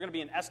We're going to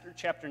be in Esther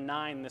chapter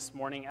 9 this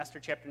morning. Esther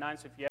chapter 9,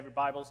 so if you have your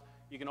Bibles,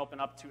 you can open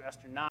up to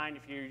Esther 9.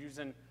 If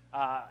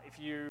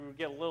you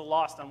get a little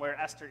lost on where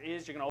Esther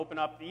is, you're going to open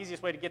up. The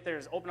easiest way to get there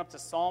is open up to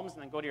Psalms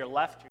and then go to your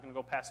left. You're going to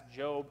go past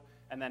Job,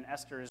 and then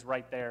Esther is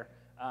right there.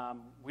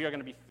 We are going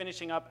to be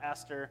finishing up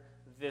Esther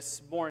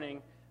this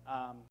morning.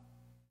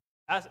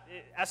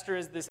 Esther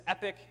is this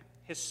epic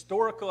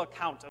historical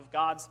account of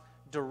God's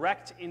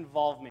direct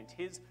involvement,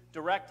 his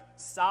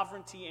direct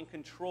sovereignty and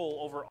control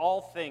over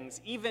all things,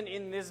 even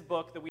in this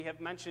book that we have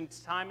mentioned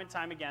time and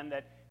time again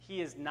that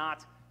he is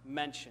not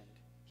mentioned.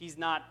 He's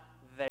not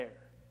there.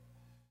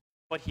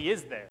 But he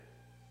is there.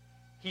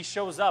 He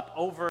shows up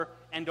over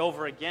and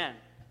over again,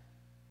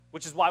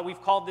 which is why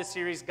we've called this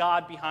series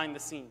God Behind the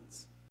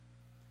Scenes.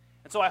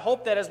 And so I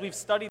hope that as we've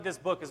studied this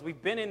book, as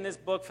we've been in this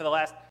book for the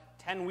last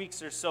 10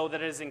 weeks or so,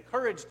 that it has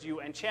encouraged you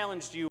and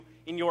challenged you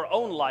in your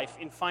own life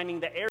in finding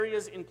the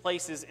areas and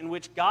places in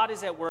which God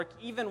is at work,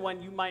 even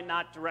when you might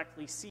not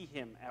directly see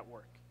him at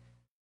work.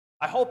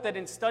 I hope that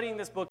in studying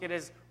this book, it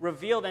has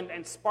revealed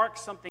and sparked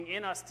something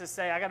in us to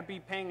say, I got to be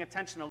paying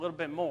attention a little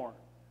bit more.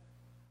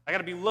 I got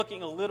to be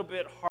looking a little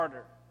bit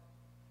harder.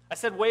 I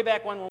said way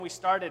back when we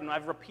started, and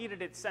I've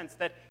repeated it since,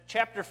 that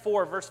chapter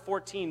 4, verse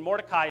 14,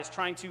 Mordecai is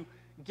trying to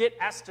get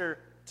Esther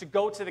to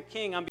go to the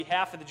king on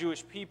behalf of the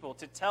Jewish people,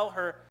 to tell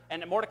her,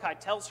 and Mordecai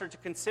tells her to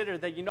consider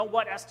that, you know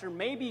what, Esther,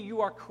 maybe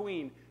you are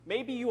queen.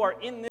 Maybe you are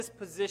in this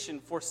position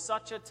for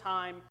such a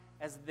time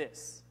as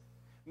this.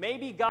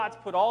 Maybe God's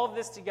put all of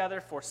this together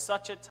for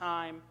such a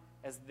time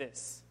as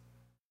this.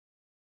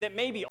 That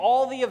maybe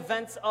all the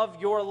events of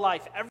your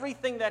life,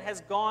 everything that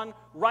has gone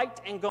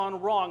right and gone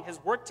wrong,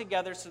 has worked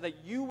together so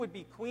that you would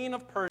be queen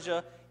of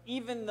Persia,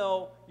 even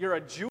though you're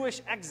a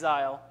Jewish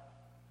exile.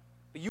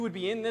 But you would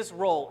be in this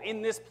role,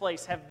 in this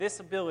place, have this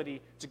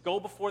ability to go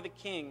before the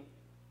king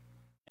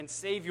and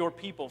save your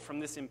people from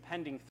this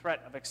impending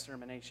threat of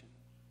extermination.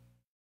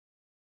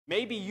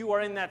 Maybe you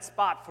are in that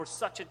spot for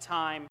such a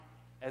time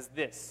as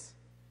this.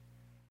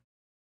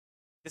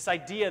 This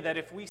idea that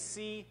if we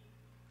see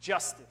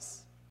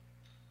justice,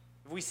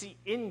 if we see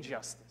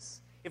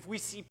injustice, if we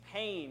see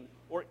pain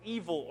or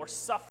evil or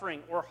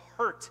suffering or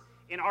hurt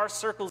in our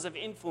circles of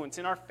influence,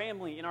 in our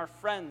family, in our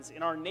friends,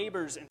 in our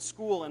neighbors, in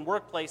school and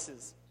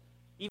workplaces,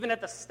 even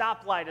at the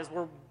stoplight as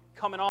we're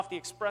coming off the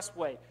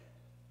expressway.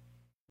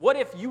 What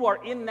if you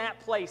are in that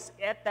place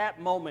at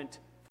that moment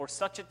for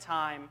such a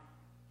time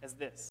as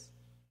this?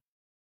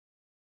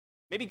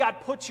 Maybe God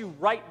put you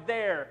right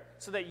there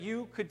so that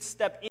you could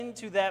step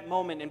into that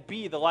moment and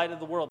be the light of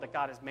the world that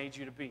God has made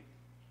you to be.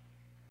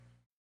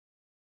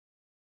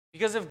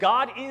 Because if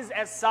God is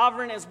as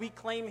sovereign as we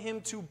claim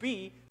him to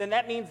be, then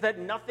that means that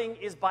nothing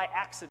is by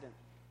accident.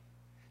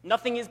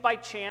 Nothing is by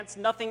chance.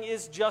 Nothing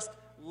is just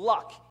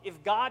luck.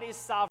 If God is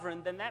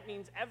sovereign, then that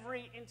means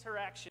every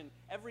interaction,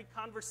 every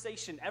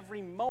conversation,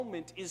 every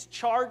moment is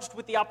charged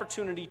with the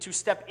opportunity to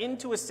step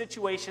into a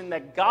situation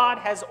that God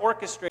has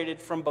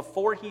orchestrated from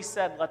before he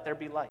said, let there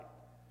be light.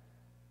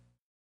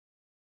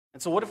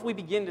 And so what if we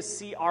begin to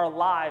see our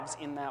lives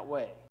in that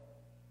way?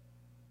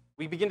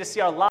 We begin to see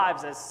our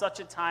lives as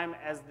such a time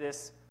as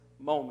this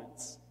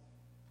moments.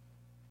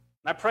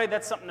 And I pray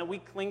that's something that we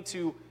cling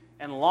to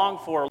and long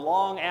for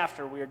long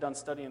after we are done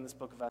studying this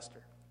book of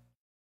Esther.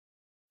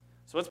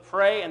 So let's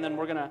pray, and then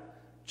we're going to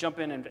jump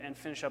in and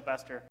finish up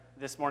Esther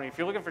this morning. If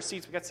you're looking for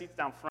seats, we've got seats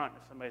down front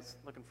if somebody's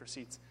looking for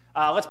seats.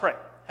 Let's pray.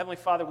 Heavenly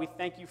Father, we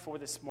thank you for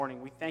this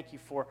morning. We thank you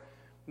for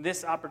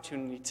this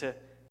opportunity to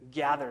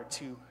gather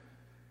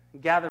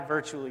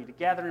virtually, to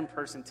gather in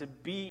person, to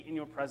be in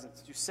your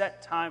presence, to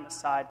set time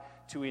aside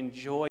to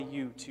enjoy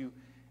you, to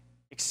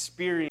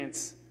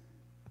experience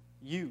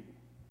you.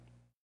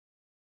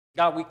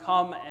 God, we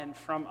come and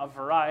from a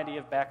variety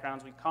of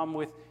backgrounds. We come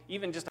with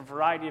even just a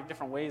variety of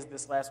different ways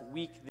this last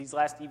week, these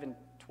last even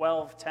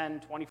 12, 10,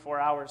 24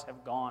 hours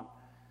have gone.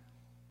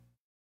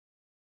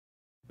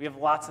 We have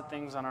lots of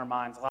things on our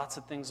minds, lots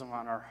of things on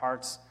our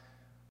hearts.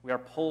 We are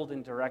pulled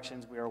in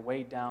directions. We are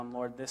weighed down,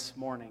 Lord, this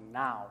morning,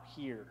 now,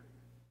 here,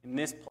 in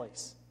this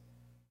place.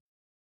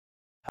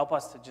 Help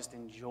us to just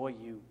enjoy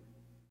you,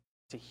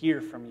 to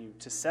hear from you,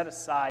 to set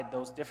aside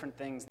those different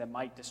things that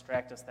might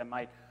distract us, that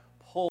might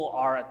pull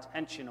our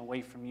attention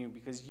away from you,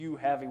 because you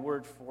have a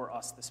word for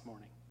us this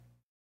morning.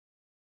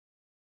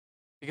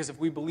 Because if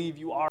we believe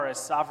you are as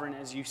sovereign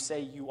as you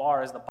say you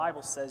are, as the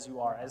Bible says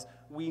you are, as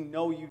we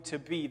know you to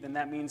be, then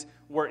that means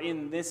we're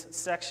in this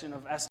section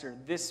of Esther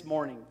this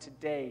morning,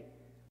 today,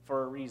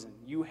 for a reason.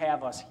 You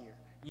have us here.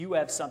 You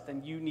have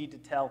something you need to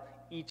tell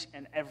each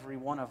and every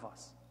one of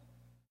us.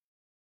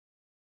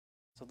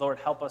 So Lord,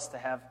 help us to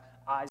have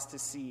eyes to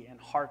see and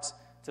hearts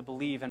to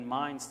believe and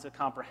minds to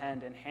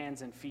comprehend and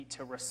hands and feet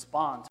to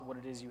respond to what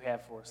it is you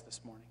have for us this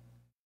morning.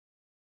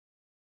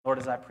 Lord,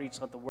 as I preach,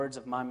 let the words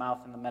of my mouth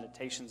and the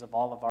meditations of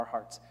all of our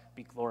hearts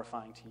be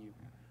glorifying to you.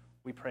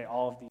 We pray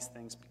all of these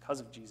things because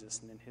of Jesus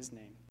and in his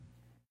name.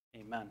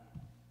 Amen.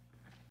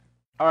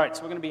 All right,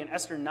 so we're going to be in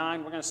Esther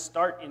 9. We're going to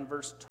start in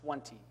verse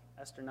 20.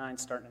 Esther 9,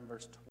 starting in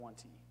verse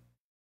 20.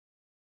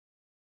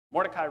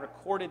 Mordecai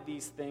recorded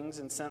these things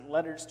and sent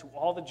letters to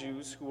all the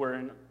Jews who were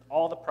in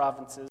all the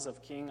provinces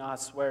of King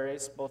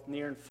Ahasuerus, both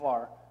near and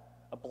far,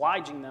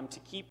 obliging them to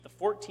keep the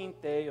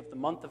 14th day of the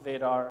month of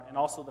Adar and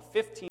also the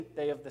 15th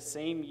day of the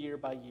same year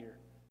by year,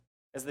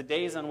 as the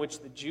days on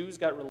which the Jews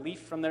got relief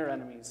from their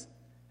enemies,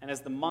 and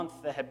as the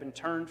month that had been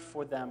turned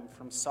for them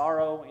from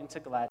sorrow into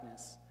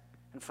gladness,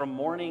 and from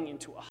mourning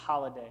into a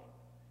holiday,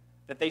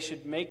 that they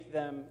should make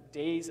them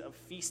days of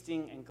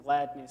feasting and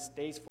gladness,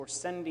 days for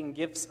sending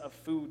gifts of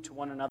food to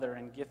one another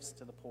and gifts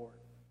to the poor.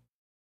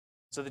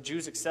 So the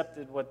Jews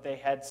accepted what they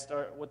had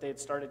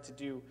started to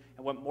do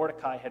and what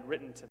Mordecai had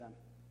written to them.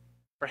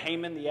 For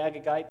Haman the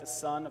Agagite, the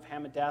son of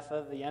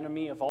Hammedatha, the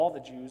enemy of all the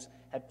Jews,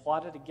 had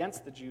plotted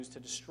against the Jews to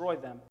destroy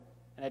them,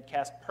 and had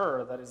cast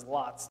pur, that is,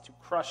 lots, to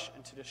crush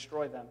and to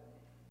destroy them.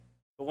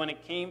 But when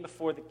it came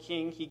before the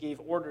king, he gave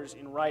orders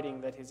in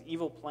writing that his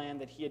evil plan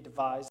that he had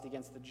devised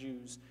against the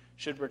Jews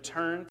should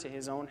return to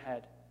his own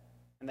head,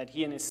 and that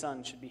he and his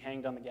son should be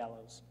hanged on the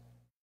gallows.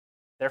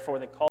 Therefore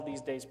they called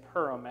these days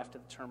Purim, after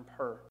the term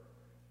pur.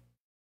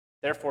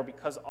 Therefore,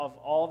 because of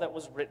all that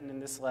was written in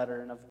this letter,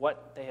 and of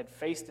what they had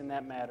faced in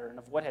that matter, and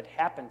of what had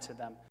happened to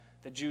them,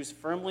 the Jews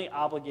firmly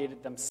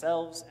obligated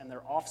themselves and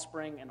their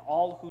offspring and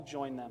all who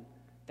joined them,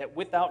 that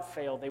without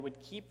fail they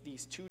would keep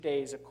these 2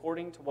 days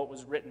according to what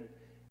was written,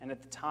 and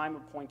at the time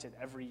appointed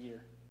every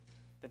year,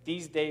 that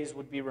these days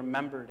would be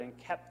remembered and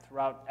kept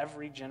throughout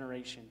every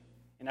generation,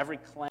 in every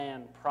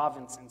clan,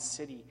 province, and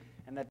city,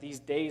 and that these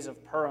days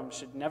of Purim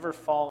should never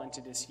fall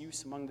into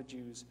disuse among the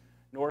Jews,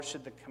 nor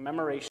should the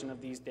commemoration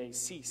of these days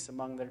cease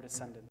among their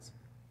descendants.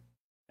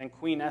 Then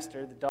Queen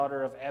Esther, the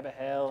daughter of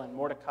Abihail, and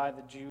Mordecai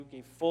the Jew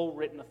gave full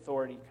written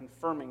authority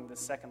confirming the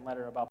second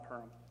letter about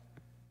Purim.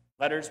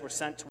 Letters were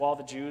sent to all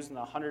the Jews in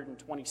the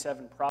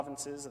 127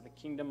 provinces of the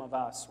kingdom of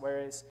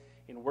Ahasuerus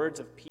in words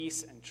of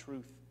peace and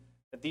truth,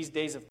 that these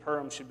days of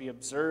Purim should be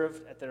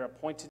observed at their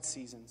appointed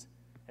seasons,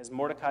 as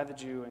Mordecai the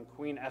Jew and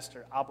Queen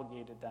Esther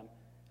obligated them,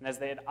 and as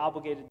they had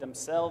obligated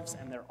themselves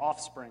and their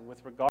offspring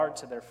with regard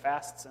to their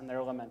fasts and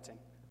their lamenting.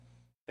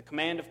 The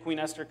command of Queen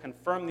Esther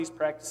confirmed these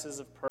practices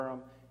of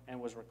Purim and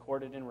was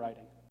recorded in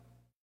writing.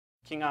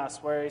 King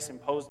Ahasuerus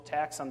imposed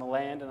tax on the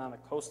land and on the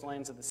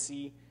coastlands of the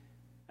sea,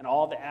 and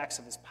all the acts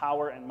of his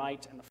power and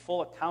might, and the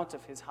full account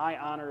of his high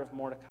honor of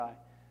Mordecai,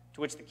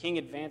 to which the king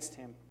advanced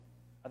him.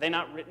 Are they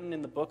not written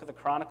in the book of the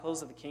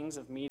Chronicles of the kings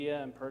of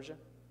Media and Persia?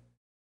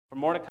 For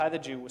Mordecai the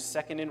Jew was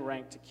second in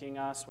rank to King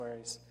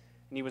Ahasuerus,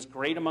 and he was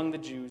great among the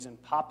Jews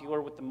and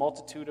popular with the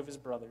multitude of his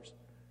brothers,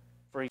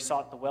 for he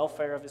sought the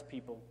welfare of his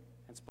people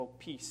and spoke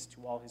peace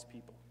to all his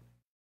people.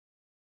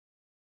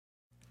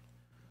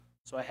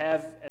 So I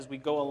have, as we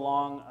go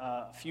along,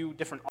 a few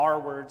different R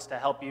words to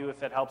help you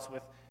if it helps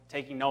with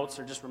taking notes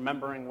or just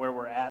remembering where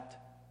we're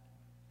at.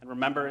 And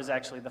remember is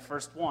actually the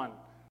first one.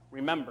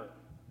 Remember.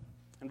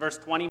 In verse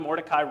 20,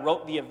 Mordecai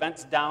wrote the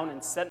events down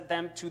and sent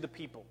them to the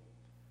people.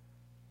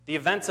 The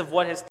events of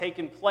what has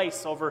taken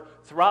place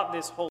throughout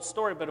this whole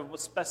story, but it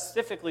was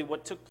specifically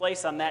what took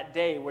place on that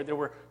day where there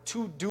were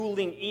 2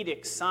 dueling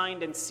edicts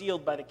signed and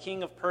sealed by the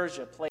king of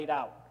Persia played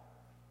out.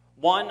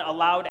 One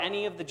allowed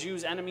any of the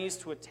Jews' enemies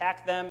to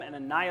attack them and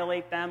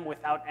annihilate them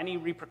without any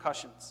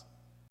repercussions.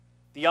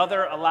 The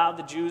other allowed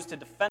the Jews to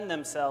defend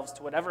themselves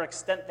to whatever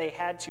extent they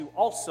had to,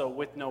 also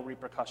with no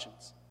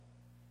repercussions.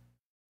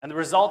 And the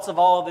results of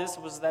all of this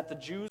was that the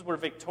Jews were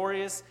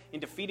victorious in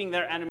defeating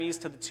their enemies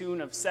to the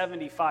tune of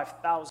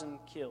 75,000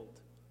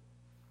 killed.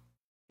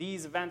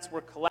 These events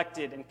were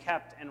collected and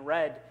kept and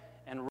read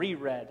and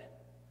reread.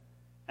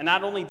 And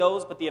not only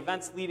those, but the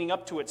events leading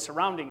up to it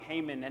surrounding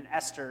Haman and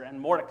Esther and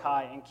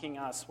Mordecai and King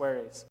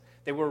Ahasuerus.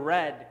 They were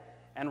read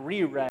and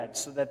reread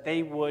so that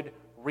they would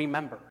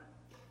remember.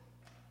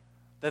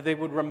 That they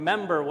would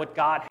remember what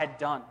God had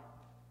done.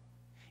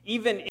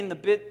 Even in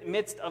the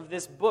midst of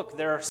this book,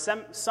 there are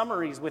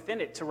summaries within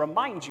it to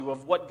remind you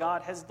of what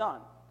God has done.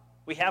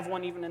 We have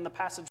one even in the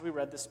passage we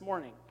read this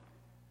morning.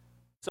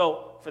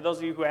 So, for those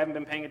of you who haven't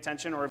been paying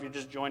attention, or if you're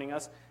just joining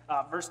us,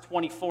 verse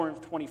 24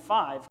 and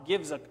 25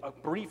 gives a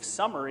brief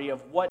summary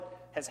of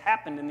what has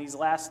happened in these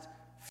last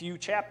few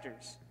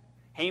chapters.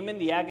 Haman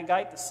the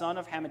Agagite, the son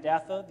of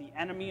Hammedatha, the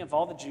enemy of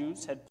all the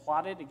Jews, had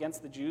plotted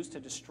against the Jews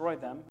to destroy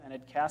them, and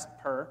had cast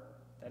pur,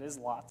 that is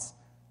lots,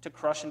 to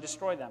crush and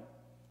destroy them.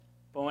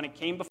 But when it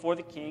came before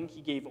the king,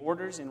 he gave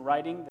orders in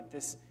writing that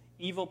this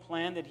evil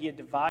plan that he had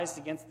devised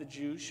against the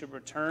Jews should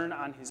return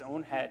on his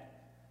own head,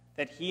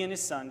 that he and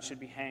his son should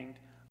be hanged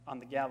on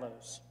the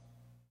gallows.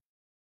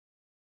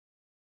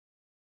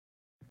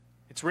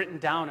 It's written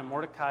down, and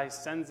Mordecai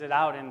sends it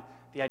out, and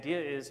the idea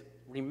is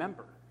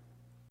remember.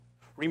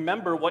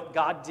 Remember what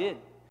God did.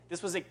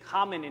 This was a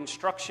common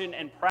instruction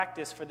and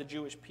practice for the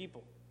Jewish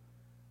people.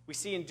 We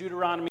see in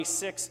Deuteronomy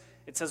 6,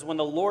 it says, when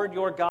the Lord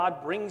your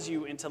God brings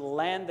you into the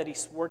land that he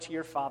swore to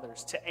your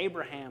fathers, to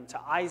Abraham, to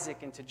Isaac,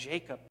 and to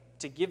Jacob,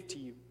 to give to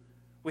you,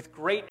 with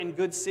great and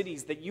good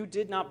cities that you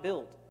did not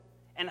build,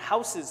 and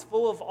houses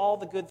full of all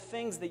the good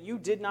things that you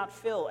did not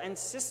fill, and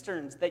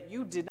cisterns that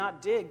you did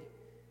not dig,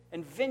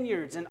 and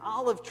vineyards and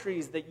olive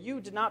trees that you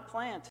did not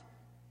plant,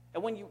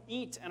 And when you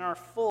eat and are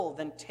full,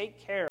 then take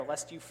care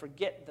lest you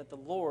forget that the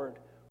Lord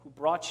who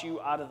brought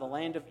you out of the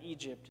land of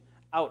Egypt,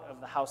 out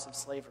of the house of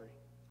slavery.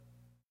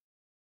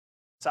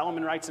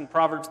 Solomon writes in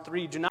Proverbs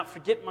 3, "Do not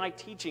forget my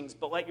teachings,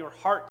 but let your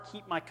heart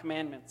keep my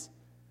commandments.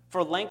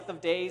 For length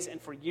of days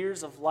and for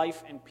years of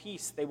life and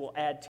peace they will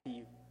add to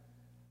you.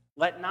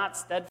 Let not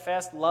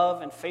steadfast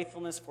love and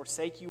faithfulness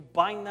forsake you.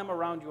 Bind them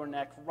around your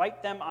neck.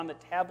 Write them on the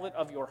tablet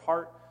of your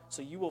heart,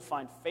 so you will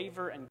find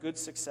favor and good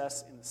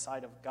success in the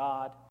sight of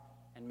God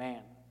and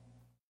man."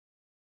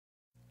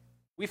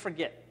 We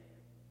forget.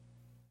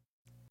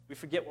 We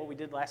forget what we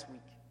did last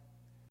week.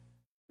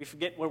 We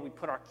forget where we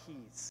put our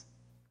keys.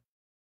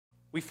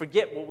 We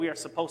forget what we are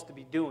supposed to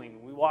be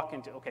doing.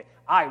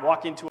 I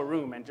walk into a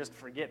room and just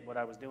forget what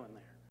I was doing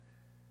there.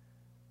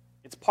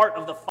 It's part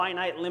of the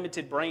finite,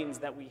 limited brains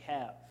that we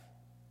have.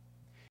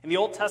 In the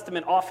Old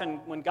Testament,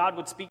 often when God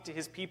would speak to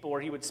his people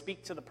or he would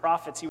speak to the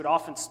prophets, he would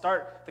often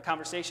start the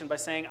conversation by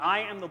saying, "I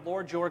am the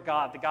Lord your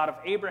God, the God of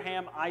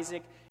Abraham,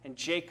 Isaac, and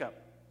Jacob,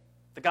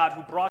 the God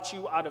who brought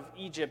you out of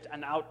Egypt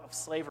and out of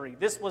slavery."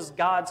 This was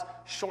God's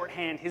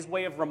shorthand, his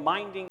way of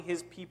reminding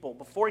his people.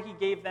 Before he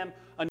gave them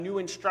a new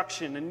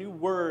instruction, a new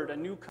word, a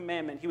new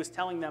commandment, he was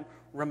telling them,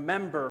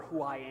 "Remember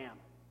who I am.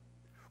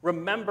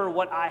 Remember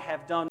what I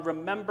have done.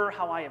 Remember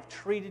how I have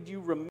treated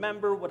you.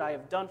 Remember what I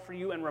have done for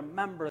you, and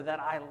remember that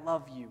I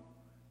love you."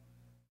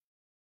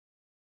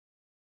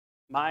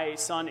 My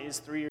son is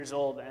 3 years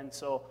old, and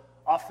so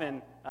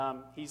often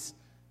he's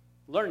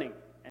learning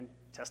and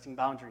testing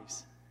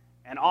boundaries.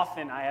 And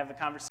often I have a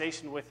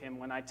conversation with him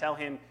when I tell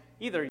him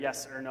either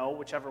yes or no,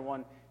 whichever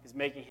one is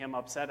making him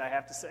upset. I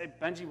have to say,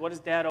 "Benji, what is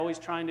Dad always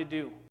trying to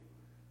do?"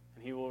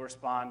 And he will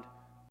respond,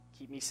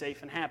 "Keep me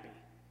safe and happy."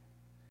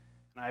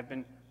 And I've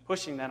been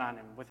pushing that on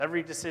him with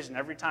every decision,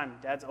 every time.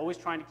 Dad's always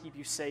trying to keep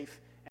you safe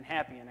and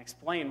happy, and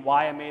explain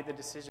why I made the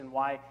decision,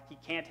 why he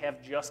can't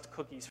have just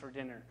cookies for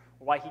dinner,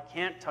 why he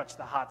can't touch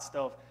the hot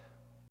stove,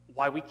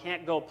 why we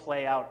can't go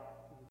play out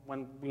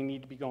when we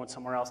need to be going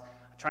somewhere else.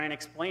 I try and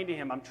explain to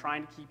him, I'm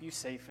trying to keep you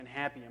safe and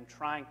happy. I'm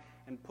trying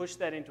and push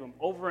that into him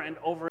over and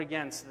over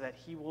again so that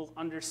he will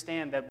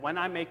understand that when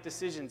I make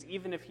decisions,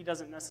 even if he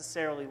doesn't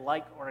necessarily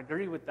like or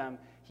agree with them,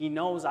 he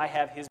knows I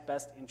have his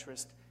best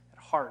interest at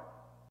heart.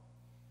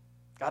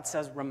 God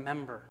says,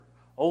 remember,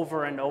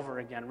 over and over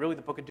again. Really,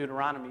 the book of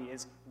Deuteronomy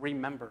is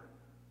remember.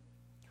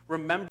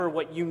 Remember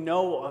what you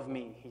know of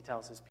me, he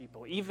tells his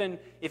people, even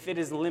if it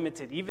is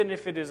limited, even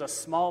if it is a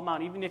small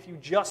amount, even if you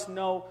just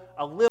know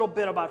a little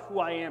bit about who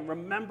I am.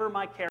 Remember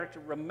my character.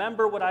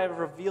 Remember what I have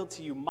revealed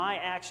to you, my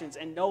actions,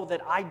 and know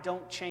that I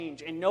don't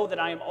change, and know that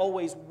I am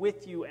always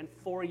with you and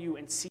for you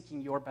and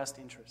seeking your best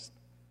interest.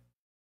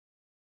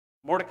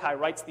 Mordecai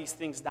writes these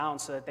things down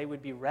so that they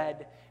would be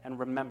read and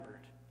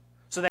remembered,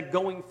 so that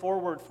going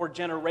forward for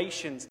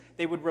generations,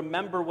 they would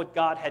remember what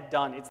God had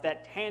done. It's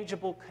that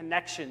tangible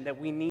connection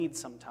that we need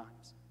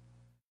sometimes.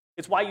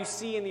 It's why you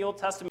see in the Old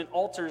Testament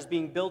altars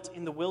being built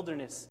in the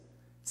wilderness,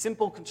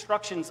 simple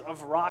constructions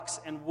of rocks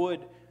and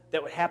wood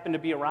that would happen to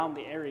be around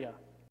the area.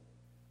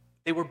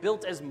 They were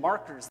built as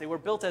markers. They were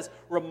built as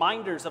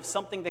reminders of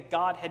something that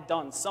God had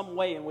done, some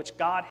way in which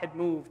God had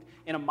moved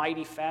in a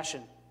mighty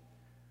fashion.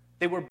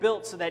 They were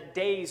built so that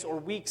days or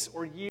weeks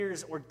or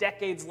years or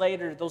decades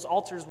later, those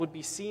altars would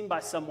be seen by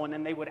someone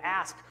and they would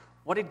ask,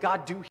 what did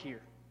God do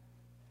here?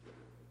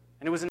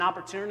 And it was an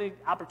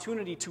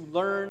opportunity to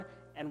learn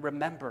and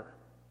remember.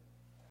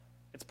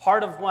 It's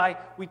part of why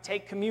we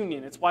take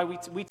communion. It's why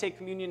we take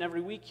communion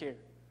every week here.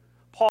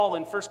 Paul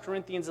in 1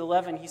 Corinthians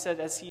 11, he said,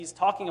 as he's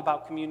talking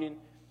about communion,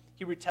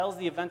 he retells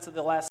the events of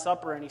the Last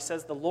Supper, and he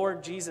says, the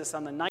Lord Jesus,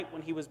 on the night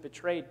when he was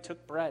betrayed,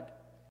 took bread.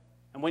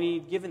 And when he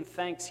had given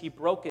thanks, he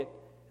broke it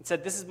and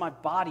said, this is my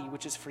body,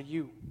 which is for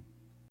you.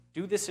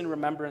 Do this in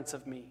remembrance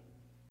of me.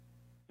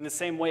 In the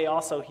same way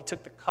also, he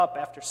took the cup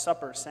after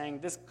supper, saying,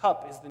 this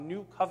cup is the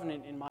new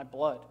covenant in my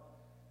blood.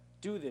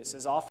 Do this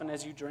as often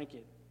as you drink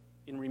it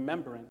in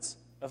remembrance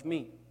of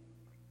me.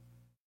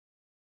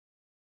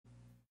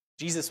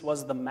 Jesus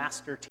was the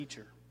master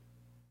teacher,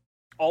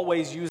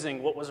 always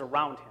using what was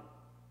around him,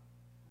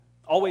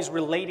 always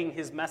relating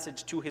his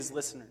message to his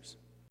listeners.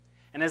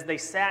 And as they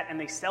sat and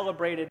they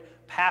celebrated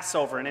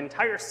Passover, an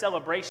entire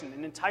celebration,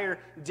 an entire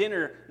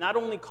dinner, not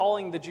only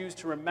calling the Jews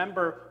to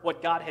remember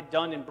what God had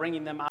done in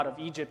bringing them out of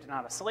Egypt and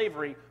out of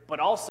slavery, but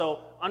also,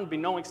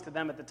 unbeknownst to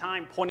them at the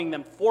time, pointing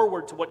them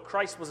forward to what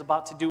Christ was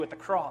about to do at the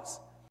cross.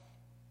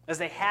 As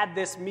they had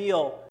this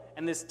meal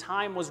and this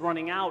time was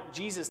running out,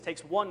 Jesus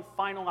takes one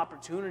final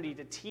opportunity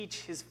to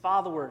teach his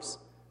followers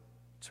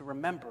to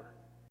remember.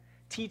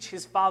 Teach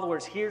his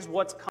followers, here's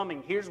what's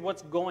coming, here's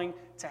what's going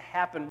to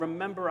happen.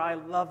 Remember, I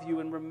love you,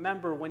 and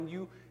remember when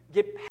you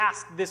get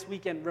past this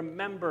weekend,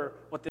 remember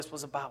what this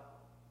was about.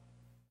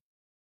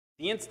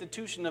 The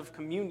institution of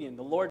communion,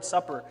 the Lord's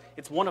Supper,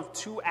 it's one of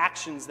two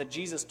actions that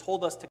Jesus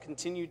told us to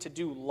continue to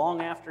do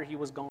long after he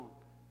was gone.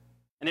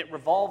 And it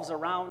revolves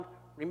around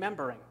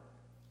remembering.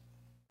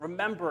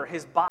 Remember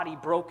his body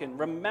broken.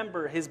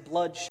 Remember his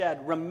blood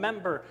shed.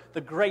 Remember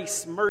the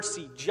grace,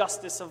 mercy,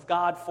 justice of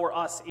God for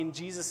us in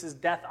Jesus'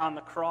 death on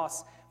the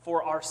cross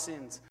for our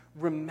sins.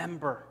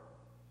 remember.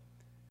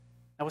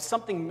 Now, with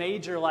something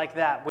major like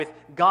that, with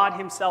God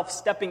himself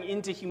stepping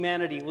into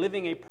humanity,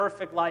 living a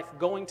perfect life,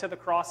 going to the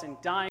cross and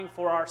dying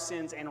for our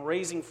sins and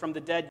raising from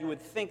the dead, you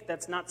would think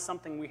that's not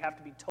something we have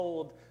to be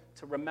told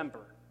to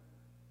remember.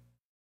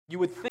 You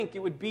would think it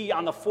would be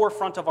on the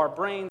forefront of our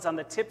brains, on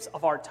the tips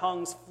of our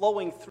tongues,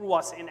 flowing through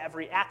us in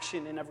every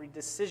action, in every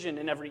decision,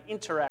 in every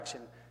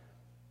interaction.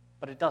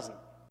 But it doesn't.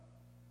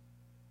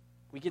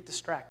 We get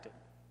distracted.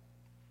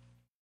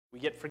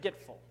 We get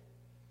forgetful.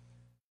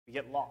 We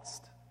get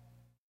lost.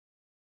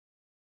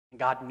 And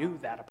God knew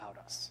that about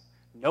us,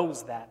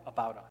 knows that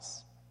about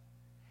us.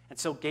 And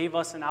so gave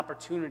us an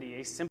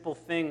opportunity, a simple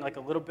thing like a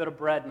little bit of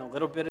bread and a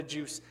little bit of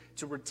juice,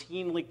 to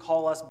routinely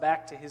call us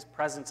back to his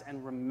presence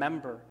and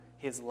remember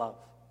his love.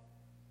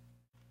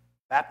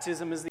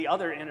 Baptism is the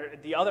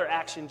other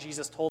action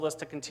Jesus told us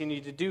to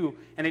continue to do,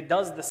 and it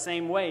does the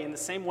same way. In the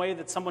same way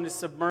that someone is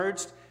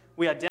submerged,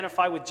 we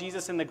identify with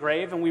Jesus in the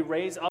grave, and we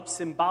raise up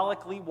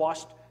symbolically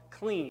washed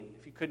clean.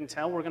 If you couldn't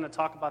tell, we're going to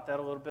talk about that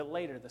a little bit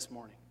later this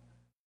morning.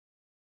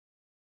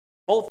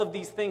 Both of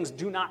these things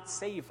do not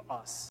save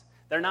us.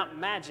 They're not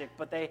magic,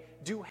 but they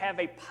do have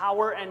a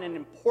power and an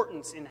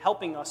importance in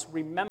helping us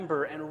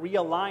remember and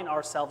realign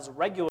ourselves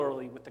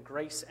regularly with the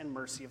grace and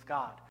mercy of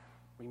God.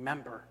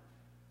 Remember.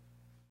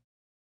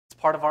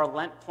 It's part of our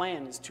Lent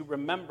plan is to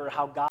remember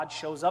how God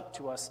shows up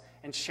to us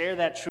and share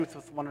that truth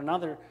with one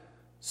another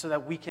so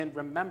that we can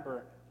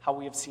remember how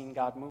we have seen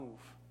God move.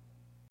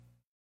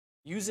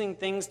 Using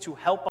things to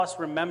help us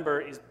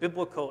remember is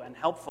biblical and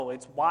helpful.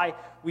 It's why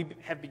we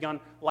have begun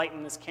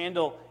lighting this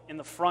candle in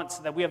the front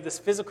so that we have this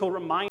physical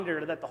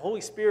reminder that the Holy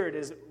Spirit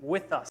is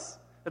with us,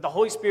 that the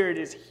Holy Spirit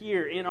is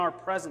here in our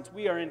presence.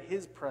 We are in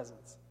his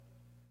presence.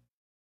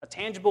 A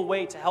tangible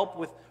way to help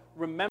with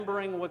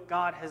remembering what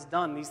God has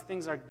done. These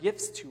things are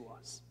gifts to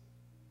us.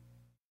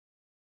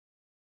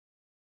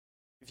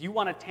 If you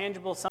want a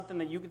tangible something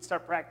that you can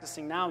start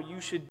practicing now,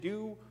 you should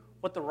do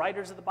what the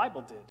writers of the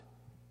Bible did.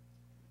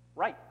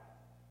 Write.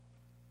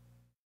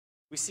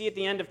 We see at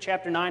the end of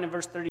chapter 9 and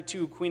verse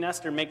 32, Queen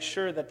Esther makes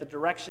sure that the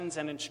directions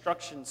and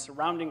instructions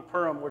surrounding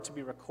Purim were to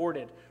be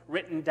recorded,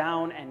 written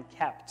down, and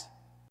kept.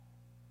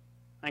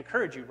 I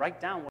encourage you,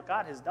 write down what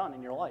God has done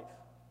in your life.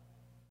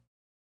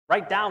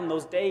 Write down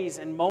those days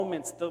and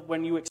moments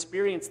when you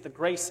experience the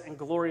grace and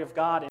glory of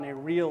God in a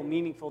real,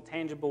 meaningful,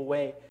 tangible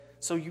way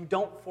so you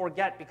don't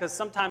forget, because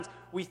sometimes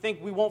we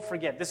think we won't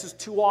forget. This is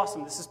too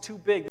awesome. This is too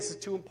big. This is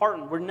too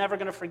important. We're never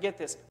going to forget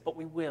this, but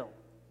we will.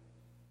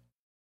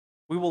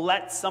 We will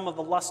let some of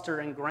the luster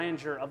and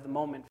grandeur of the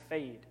moment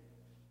fade.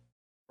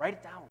 Write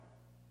it down.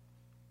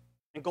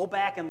 And go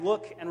back and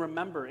look and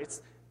remember.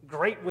 It's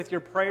great with your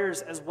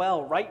prayers as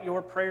well. Write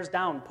your prayers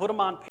down. Put them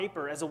on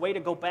paper as a way to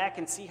go back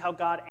and see how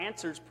God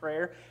answers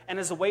prayer and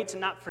as a way to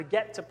not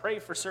forget to pray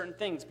for certain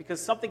things, because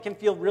something can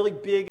feel really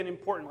big and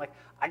important. Like,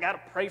 I got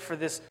to pray for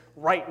this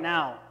right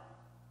now.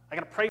 I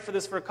got to pray for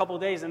this for a couple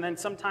of days, and then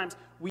sometimes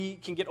we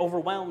can get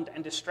overwhelmed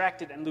and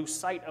distracted and lose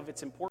sight of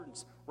its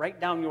importance. Write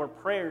down your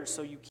prayers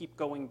so you keep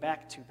going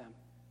back to them.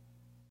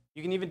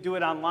 You can even do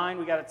it online.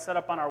 We got it set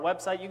up on our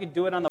website. You can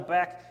do it in the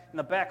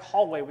back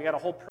hallway. We got a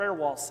whole prayer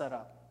wall set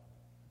up.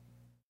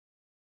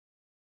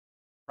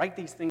 Write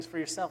these things for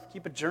yourself.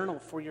 Keep a journal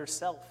for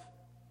yourself.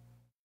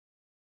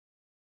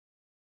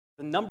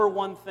 The number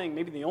one thing,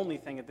 maybe the only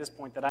thing at this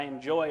point that I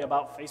enjoy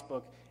about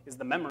Facebook is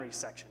the memory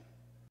section,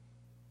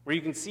 where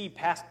you can see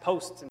past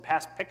posts and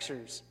past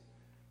pictures.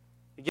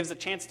 It gives a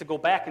chance to go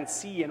back and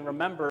see and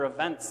remember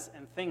events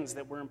and things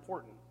that were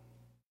important.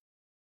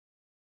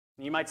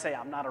 And you might say,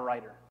 I'm not a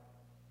writer.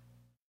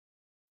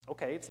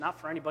 Okay, it's not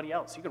for anybody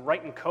else. You could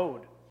write in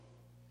code,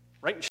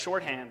 write in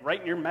shorthand,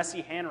 write in your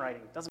messy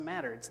handwriting. It doesn't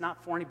matter. It's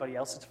not for anybody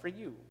else. It's for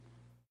you.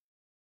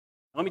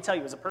 Let me tell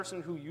you, as a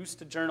person who used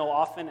to journal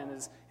often, and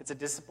it's a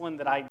discipline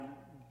that I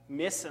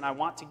miss and I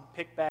want to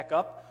pick back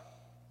up,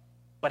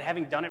 but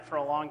having done it for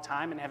a long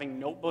time and having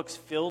notebooks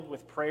filled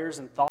with prayers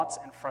and thoughts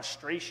and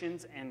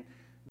frustrations and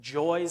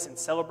joys and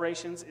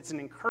celebrations, it's an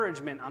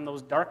encouragement on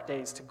those dark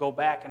days to go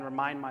back and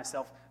remind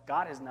myself,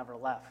 God has never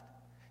left.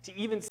 To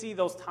even see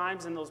those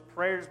times and those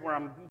prayers where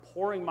I'm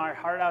pouring my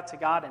heart out to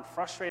God and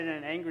frustrated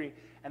and angry,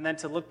 and then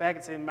to look back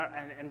and say,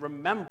 and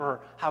remember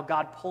how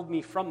God pulled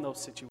me from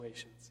those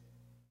situations.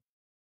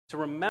 To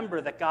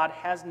remember that God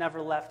has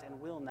never left and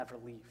will never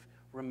leave.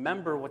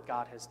 Remember what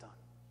God has done.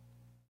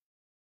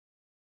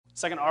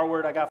 Second R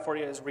word I got for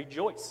you is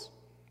rejoice.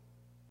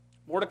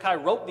 Mordecai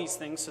wrote these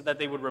things so that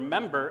they would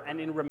remember, and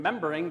in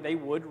remembering, they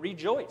would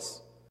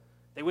rejoice.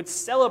 They would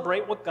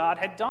celebrate what God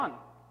had done.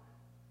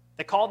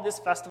 They called this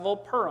festival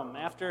Purim,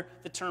 after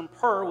the term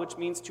pur, which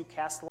means to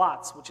cast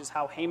lots, which is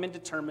how Haman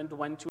determined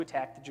when to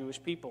attack the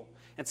Jewish people.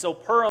 And so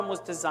Purim was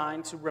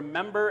designed to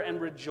remember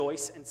and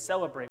rejoice and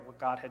celebrate what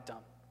God had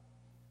done.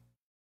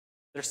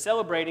 They're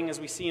celebrating, as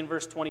we see in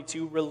verse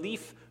 22,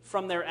 relief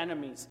from their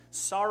enemies,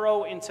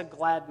 sorrow into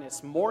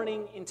gladness,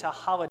 mourning into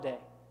holiday.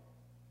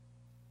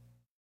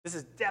 This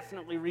is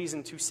definitely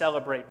reason to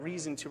celebrate,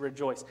 reason to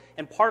rejoice.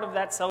 And part of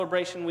that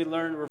celebration, we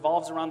learn,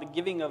 revolves around the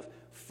giving of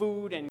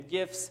food and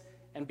gifts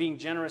and being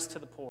generous to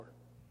the poor.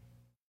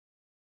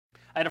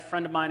 I had a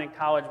friend of mine in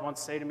college once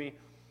say to me,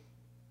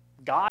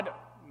 God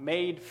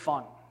made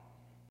fun.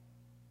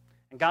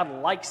 And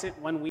God likes it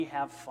when we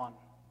have fun.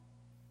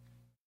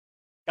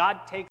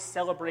 God takes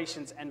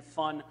celebrations and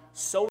fun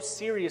so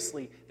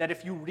seriously that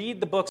if you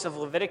read the books of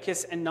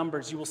Leviticus and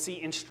Numbers, you will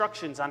see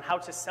instructions on how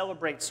to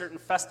celebrate certain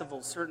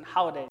festivals, certain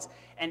holidays.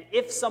 And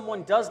if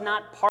someone does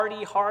not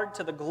party hard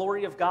to the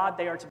glory of God,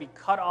 they are to be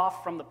cut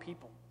off from the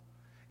people.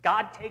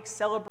 God takes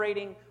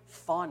celebrating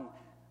fun,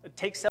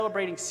 takes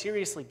celebrating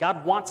seriously.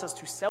 God wants us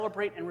to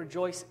celebrate and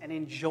rejoice and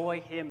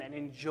enjoy Him and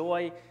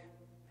enjoy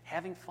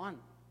having fun.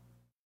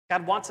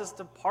 God wants us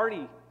to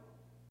party,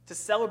 to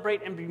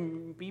celebrate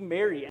and be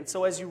merry. And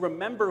so as you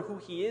remember who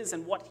He is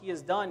and what He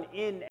has done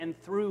in and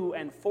through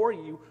and for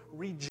you,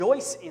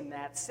 rejoice in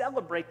that,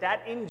 celebrate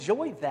that,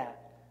 enjoy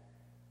that.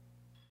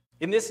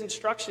 In this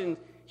instruction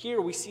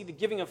here, we see the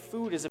giving of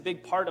food as a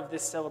big part of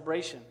this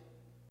celebration.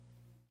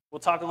 We'll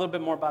talk a little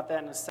bit more about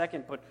that in a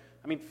second, but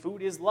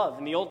food is love.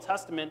 In the Old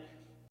Testament,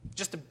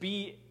 just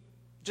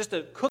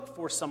to cook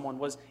for someone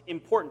was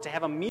important. To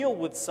have a meal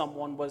with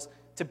someone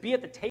to be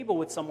at the table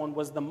with someone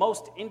was the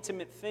most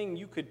intimate thing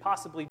you could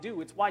possibly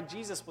do. It's why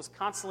Jesus was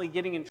constantly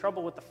getting in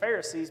trouble with the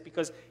Pharisees,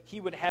 because He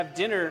would have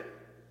dinner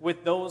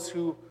with those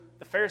who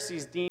the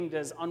Pharisees deemed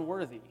as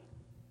unworthy.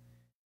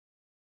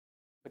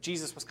 But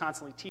Jesus was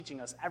constantly teaching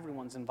us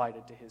everyone's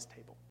invited to His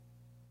table.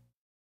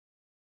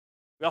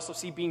 We also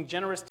see being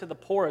generous to the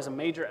poor as a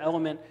major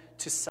element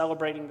to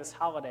celebrating this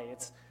holiday.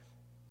 It's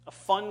a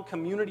fun,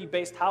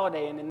 community-based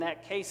holiday, and in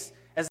that case,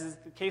 as is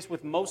the case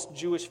with most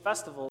Jewish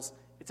festivals,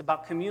 it's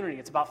about community.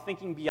 It's about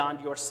thinking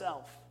beyond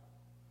yourself.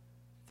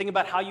 Think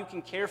about how you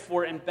can care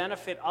for and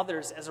benefit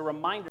others as a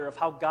reminder of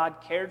how God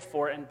cared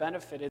for and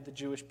benefited the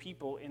Jewish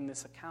people in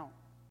this account.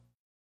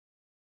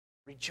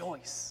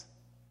 Rejoice.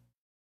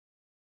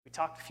 We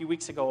talked a few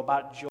weeks ago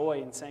about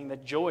joy and saying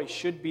that joy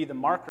should be the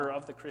marker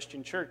of the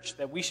Christian church,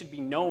 that we should be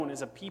known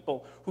as a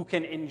people who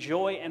can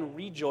enjoy and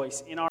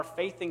rejoice in our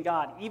faith in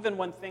God, even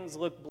when things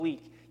look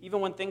bleak, even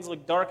when things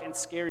look dark and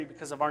scary,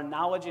 because of our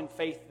knowledge and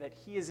faith that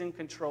He is in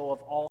control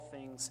of all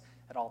things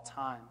at all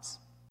times.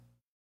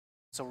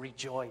 So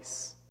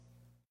rejoice.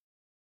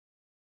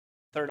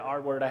 Third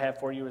R word I have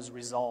for you is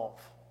resolve.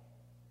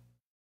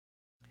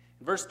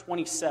 In verse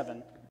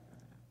 27,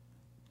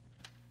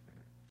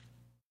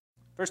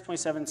 Verse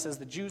 27 says,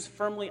 the Jews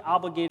firmly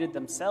obligated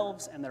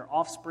themselves and their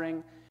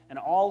offspring and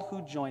all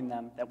who joined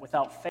them, that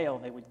without fail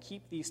they would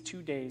keep these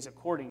 2 days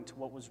according to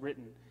what was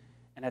written,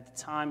 and at the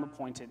time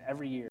appointed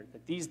every year,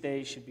 that these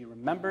days should be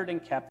remembered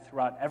and kept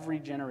throughout every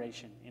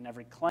generation, in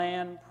every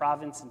clan,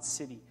 province, and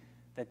city,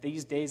 that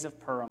these days of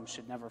Purim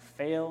should never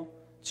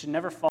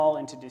fall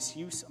into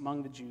disuse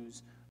among the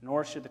Jews,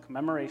 nor should the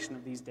commemoration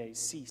of these days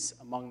cease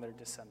among their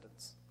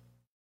descendants.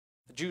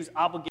 The Jews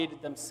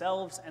obligated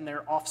themselves and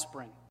their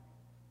offspring.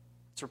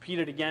 It's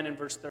repeated again in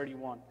verse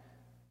 31.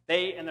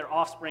 They and their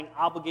offspring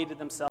obligated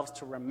themselves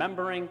to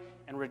remembering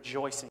and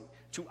rejoicing.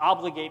 To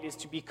obligate is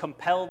to be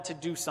compelled to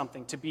do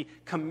something, to be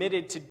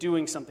committed to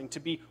doing something, to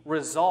be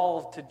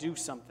resolved to do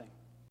something.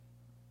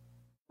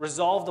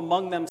 Resolved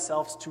among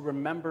themselves to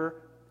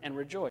remember and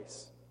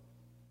rejoice.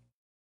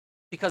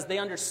 Because they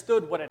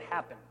understood what had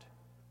happened.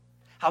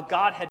 How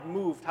God had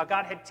moved, how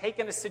God had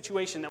taken a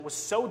situation that was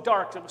so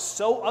dark, that was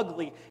so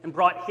ugly, and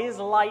brought His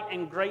light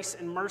and grace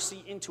and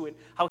mercy into it.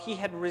 How He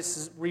had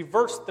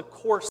reversed the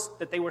course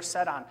that they were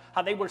set on.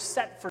 How they were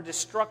set for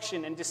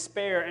destruction and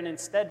despair and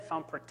instead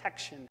found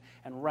protection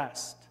and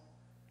rest.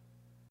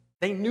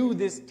 They knew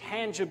this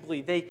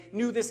tangibly. They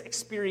knew this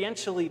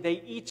experientially.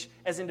 They each,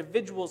 as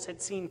individuals, had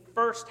seen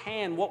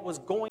firsthand what was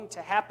going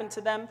to happen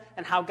to them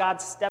and how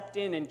God stepped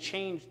in and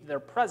changed their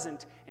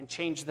present and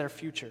changed their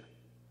future.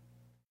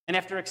 And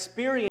after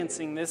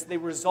experiencing this, they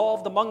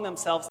resolved among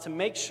themselves to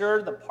make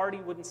sure the party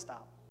wouldn't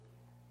stop.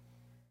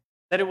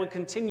 That it would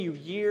continue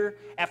year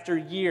after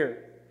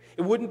year.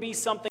 It wouldn't be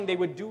something they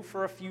would do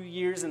for a few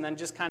years and then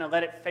just kind of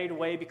let it fade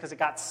away because it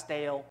got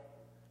stale,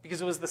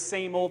 because it was the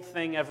same old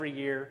thing every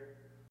year.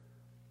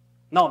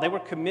 No, they were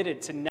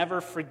committed to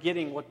never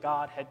forgetting what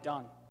God had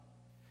done,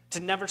 to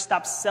never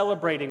stop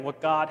celebrating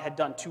what God had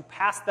done, to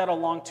pass that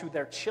along to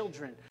their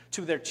children,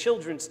 to their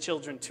children's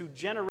children, to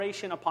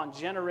generation upon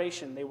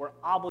generation. They were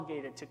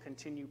obligated to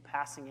continue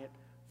passing it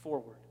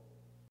forward.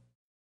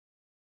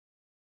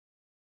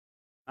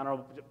 I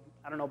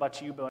don't know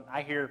about you, but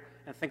I hear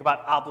and think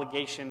about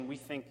obligation.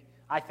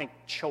 I think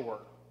chore.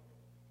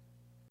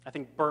 I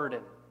think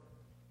burden.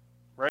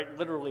 Right?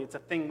 Literally, it's a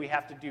thing we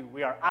have to do.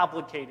 We are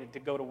obligated to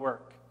go to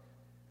work.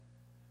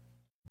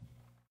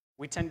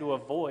 We tend to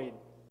avoid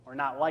or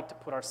not like to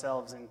put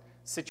ourselves in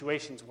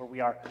situations where we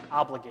are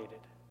obligated.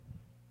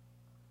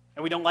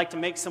 And we don't like to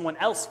make someone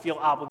else feel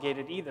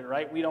obligated either,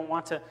 right? We don't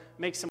want to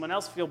make someone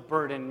else feel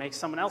burdened, make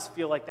someone else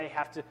feel like they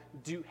have to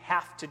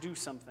do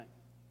something.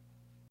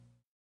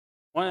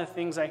 One of the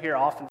things I hear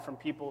often from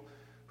people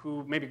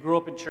who maybe grew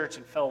up in church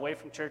and fell away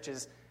from church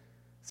is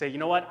say, you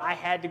know what, I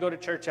had to go to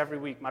church every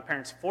week. My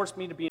parents forced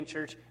me to be in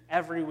church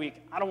every week.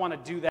 I don't want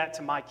to do that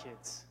to my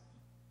kids.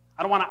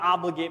 I don't want to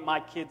obligate my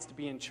kids to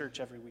be in church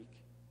every week.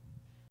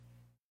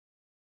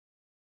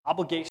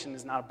 Obligation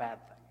is not a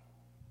bad thing.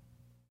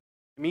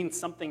 It means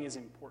something is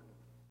important.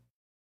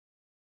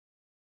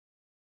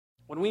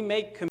 When we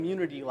make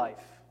community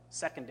life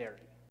secondary,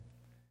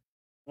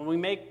 when we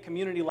make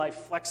community life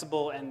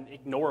flexible and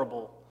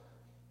ignorable,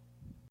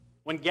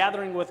 when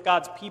gathering with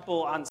God's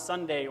people on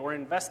Sunday or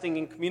investing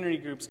in community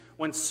groups,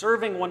 when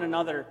serving one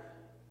another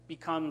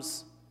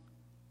becomes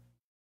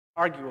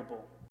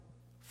arguable,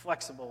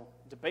 flexible,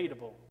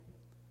 debatable,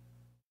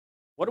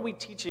 what are we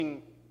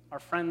teaching our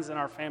friends and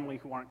our family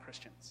who aren't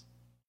Christians?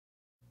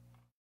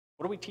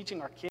 What are we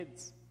teaching our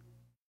kids?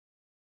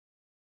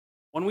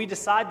 When we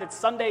decide that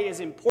Sunday is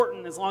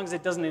important as long as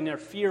it doesn't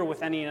interfere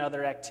with any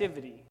other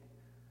activity.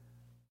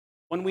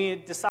 When we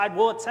decide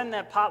we'll attend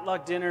that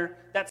potluck dinner,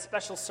 that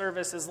special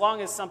service, as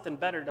long as something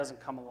better doesn't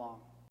come along.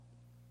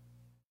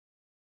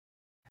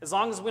 As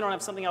long as we don't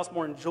have something else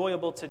more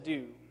enjoyable to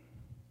do.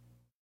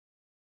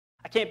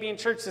 I can't be in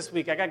church this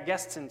week. I got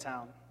guests in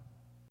town.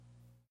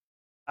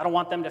 I don't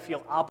want them to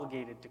feel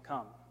obligated to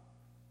come.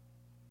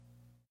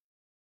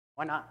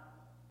 Why not?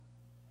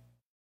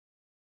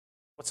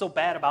 What's so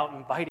bad about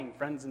inviting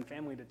friends and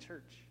family to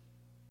church?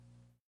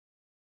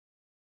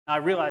 Now, I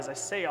realize I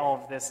say all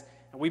of this,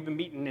 and we've been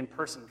meeting in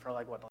person for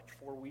like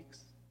 4 weeks?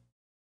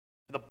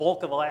 For the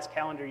bulk of the last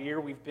calendar year,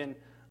 we've been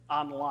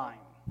online.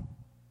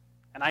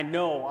 And I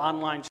know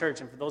online church,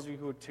 and for those of you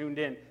who have tuned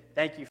in,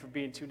 thank you for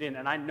being tuned in.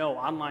 And I know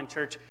online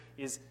church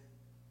is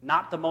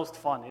not the most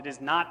fun. It has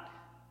not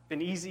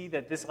been easy,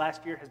 that this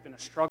last year has been a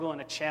struggle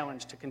and a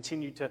challenge to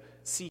continue to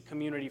see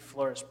community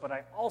flourish. But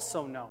I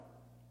also know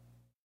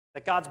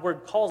that God's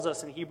word calls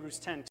us in Hebrews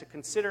 10 to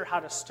consider how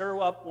to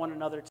stir up one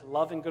another to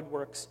love and good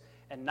works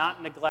and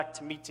not neglect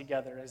to meet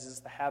together, as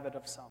is the habit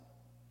of some.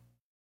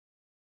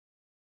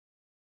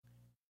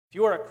 If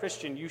you are a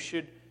Christian, you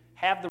should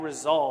have the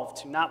resolve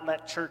to not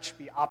let church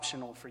be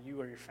optional for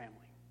you or your family.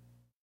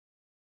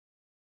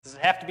 Does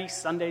it have to be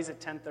Sundays at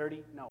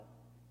 10:30? No.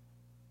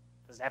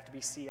 Does it have to be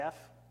CF?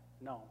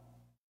 No.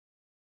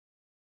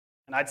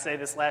 And I'd say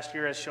this last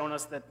year has shown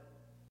us that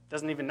it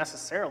doesn't even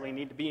necessarily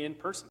need to be in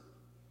person.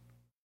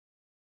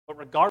 But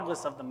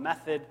regardless of the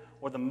method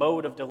or the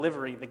mode of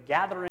delivery, the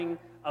gathering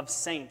of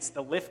saints,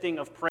 the lifting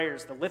of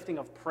prayers, the lifting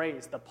of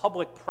praise, the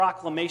public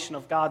proclamation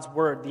of God's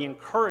word, the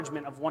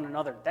encouragement of one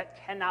another, that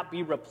cannot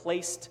be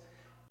replaced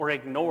or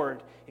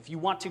ignored. If you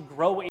want to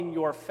grow in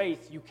your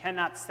faith, you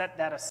cannot set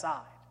that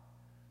aside.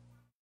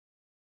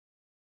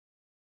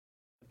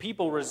 The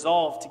people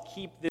resolved to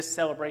keep this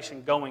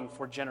celebration going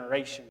for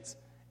generations,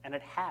 and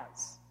it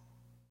has.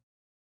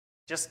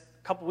 Just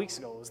a couple weeks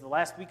ago, it was the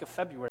last week of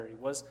February,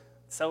 was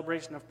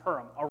celebration of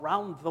Purim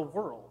around the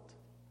world.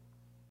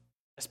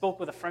 I spoke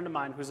with a friend of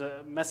mine who's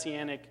a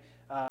messianic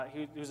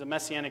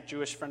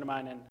Jewish friend of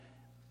mine, and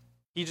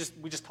we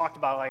just talked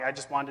about, I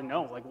just wanted to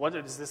know, what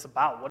is this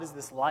about? What is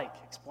this like?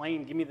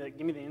 Explain, give me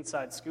the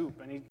inside scoop.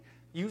 And he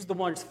used the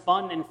words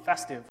fun and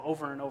festive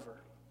over and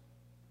over.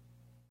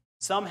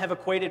 Some have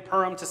equated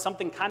Purim to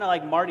something kind of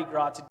like Mardi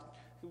Gras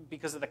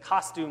because of the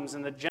costumes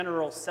and the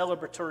general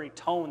celebratory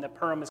tone that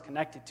Purim is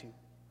connected to.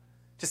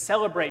 To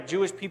celebrate,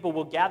 Jewish people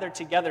will gather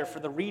together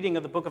for the reading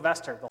of the book of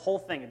Esther, the whole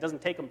thing. It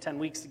doesn't take them 10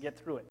 weeks to get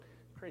through it.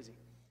 Crazy.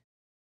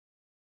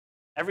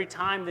 Every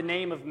time the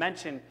name of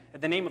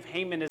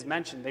Haman is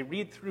mentioned, they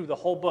read through the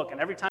whole book,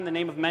 and every time the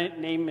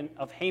name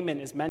of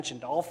Haman is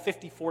mentioned, all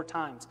 54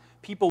 times,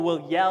 people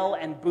will yell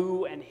and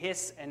boo and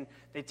hiss, and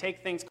they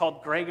take things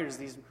called gregers,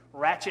 these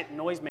ratchet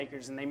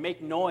noisemakers, and they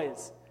make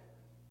noise.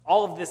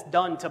 All of this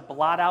done to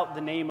blot out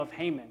the name of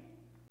Haman,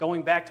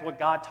 going back to what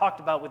God talked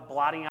about with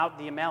blotting out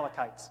the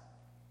Amalekites.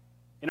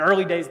 In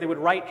early days, they would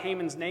write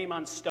Haman's name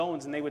on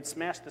stones, and they would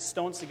smash the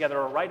stones together,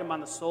 or write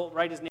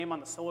his name on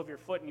the sole of your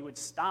foot, and you would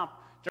stomp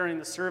during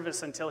the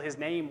service until his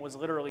name was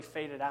literally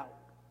faded out.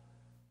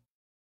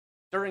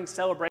 During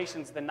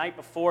celebrations the night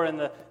before and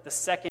the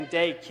second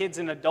day, kids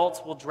and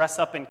adults will dress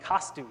up in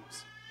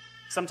costumes,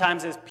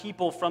 sometimes as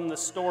people from the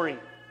story.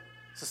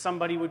 So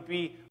somebody would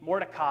be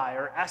Mordecai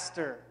or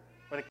Esther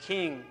or the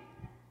king.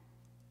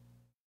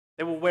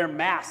 They will wear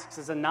masks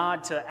as a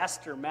nod to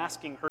Esther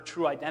masking her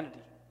true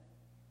identity.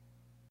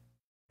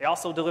 They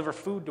also deliver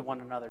food to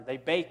one another. They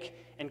bake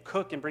and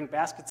cook and bring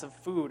baskets of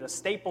food. A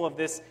staple of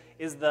this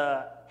is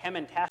the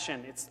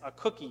Hamantashen. It's a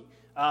cookie.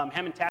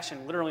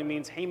 Hamantashen literally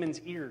means Haman's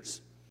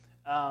ears.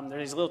 They're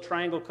these little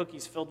triangle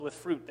cookies filled with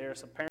fruit. They're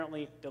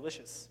apparently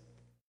delicious.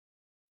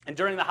 And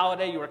during the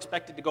holiday, you are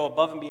expected to go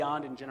above and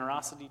beyond in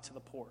generosity to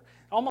the poor.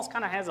 It almost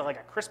kind of has a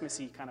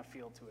Christmassy kind of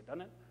feel to it,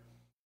 doesn't it?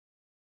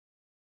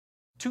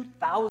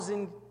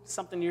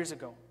 2,000-something years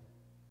ago,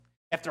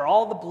 after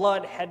all the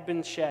blood had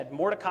been shed,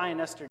 Mordecai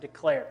and Esther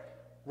declare,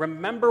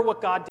 remember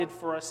what God did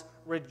for us,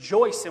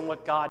 rejoice in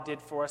what God did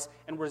for us,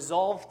 and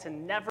resolve to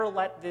never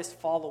let this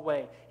fall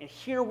away. And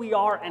here we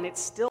are, and it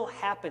still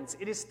happens.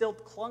 It is still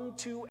clung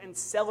to and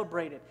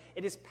celebrated.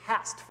 It is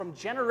passed from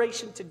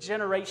generation to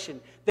generation.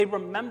 They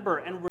remember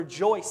and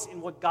rejoice in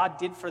what God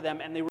did for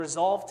them, and they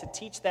resolve to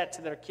teach that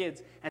to their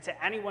kids and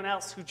to anyone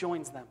else who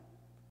joins them.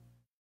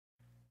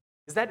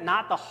 Is that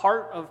not the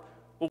heart of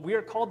what we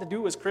are called to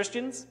do as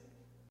Christians?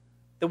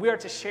 That we are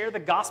to share the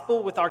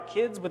gospel with our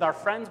kids, with our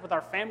friends, with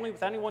our family,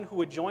 with anyone who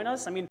would join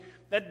us. I mean,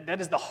 that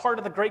is the heart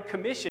of the Great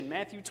Commission,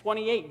 Matthew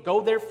 28.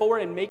 Go therefore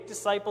and make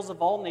disciples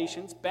of all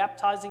nations,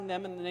 baptizing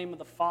them in the name of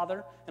the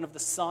Father and of the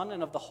Son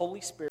and of the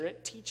Holy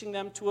Spirit, teaching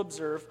them to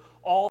observe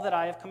all that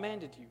I have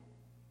commanded you.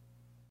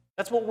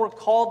 That's what we're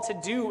called to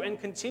do and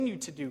continue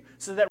to do,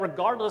 so that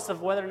regardless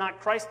of whether or not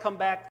Christ comes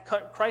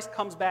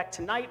back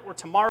tonight or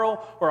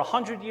tomorrow or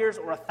 100 years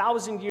or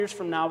 1,000 years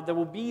from now, there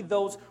will be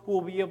those who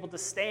will be able to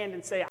stand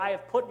and say, I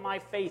have put my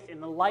faith in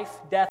the life,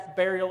 death,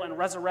 burial, and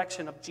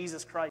resurrection of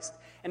Jesus Christ.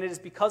 And it is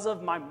because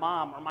of my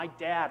mom or my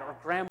dad or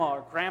grandma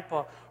or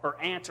grandpa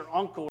or aunt or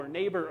uncle or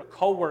neighbor or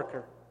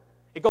coworker.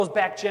 It goes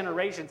back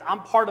generations.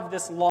 I'm part of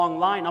this long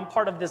line. I'm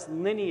part of this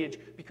lineage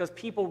because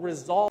people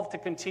resolve to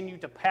continue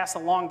to pass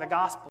along the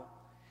gospel.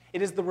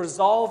 It is the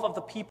resolve of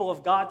the people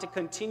of God to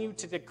continue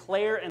to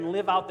declare and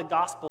live out the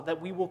gospel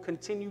that we will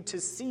continue to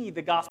see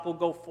the gospel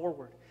go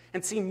forward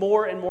and see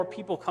more and more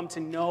people come to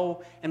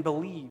know and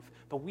believe.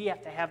 But we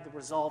have to have the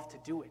resolve to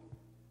do it.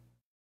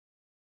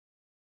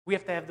 We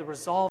have to have the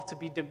resolve to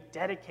be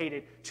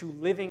dedicated to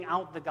living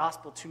out the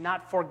gospel, to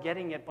not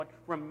forgetting it, but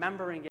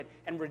remembering it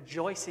and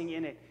rejoicing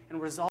in it,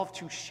 and resolve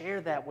to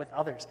share that with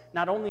others,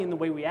 not only in the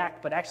way we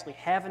act, but actually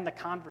having the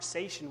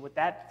conversation with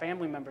that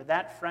family member,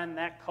 that friend,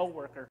 that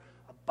coworker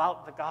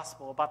about the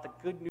gospel, about the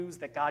good news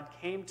that God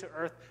came to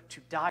earth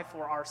to die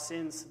for our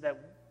sins, so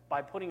that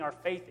by putting our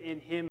faith in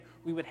him,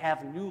 we would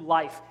have new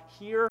life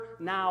here,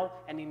 now,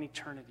 and in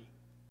eternity.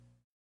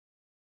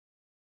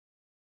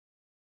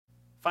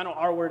 Final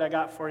R word I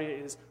got for you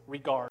is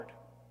regard.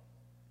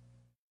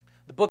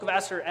 The book of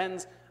Esther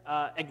ends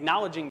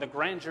acknowledging the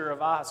grandeur of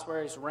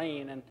Ahasuerus'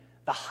 reign and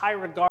the high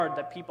regard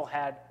that people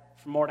had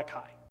for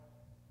Mordecai.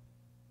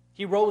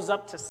 He rose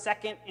up to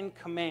second in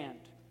command.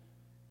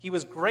 He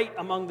was great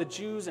among the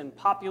Jews and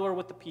popular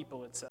with the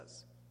people, it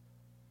says.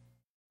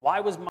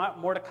 Why was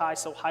Mordecai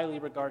so highly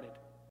regarded?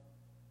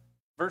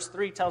 Verse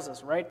 3 tells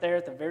us right there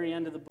at the very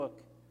end of the book,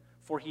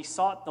 for he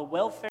sought the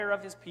welfare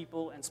of his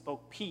people and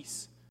spoke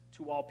peace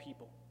to all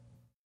people.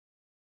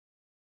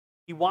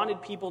 He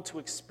wanted people to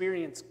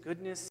experience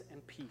goodness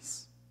and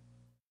peace.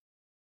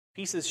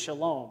 Peace is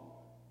shalom.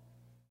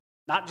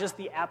 Not just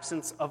the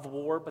absence of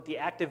war, but the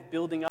active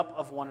building up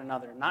of one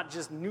another. Not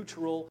just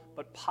neutral,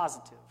 but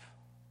positive.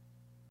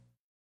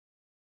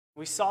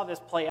 We saw this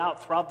play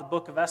out throughout the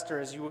book of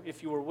Esther,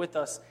 if you were with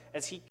us,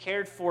 as he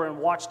cared for and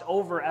watched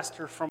over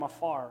Esther from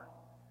afar.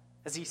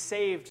 As he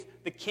saved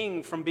the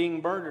king from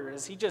being murdered,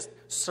 as he just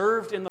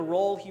served in the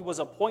role he was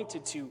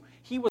appointed to.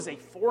 He was a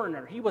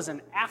foreigner. He was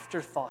an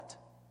afterthought.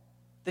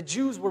 The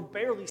Jews were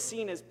barely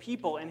seen as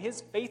people, and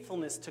his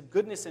faithfulness to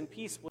goodness and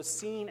peace was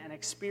seen and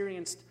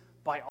experienced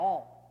by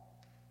all.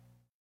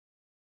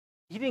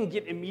 He didn't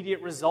get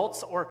immediate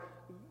results or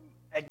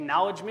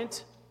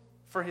acknowledgement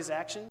for his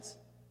actions.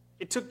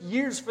 It took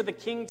years for the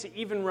king to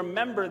even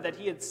remember that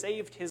he had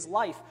saved his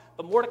life,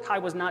 but Mordecai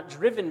was not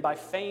driven by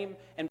fame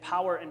and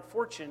power and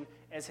fortune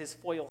as his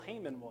foil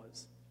Haman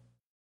was.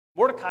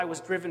 Mordecai was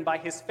driven by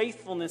his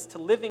faithfulness to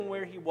living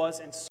where he was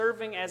and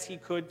serving as he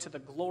could to the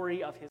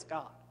glory of his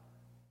God.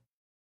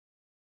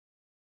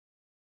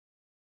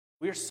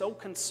 We are so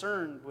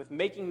concerned with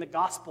making the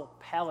gospel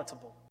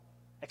palatable,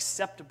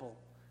 acceptable,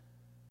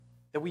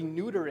 that we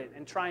neuter it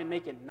and try and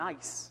make it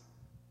nice.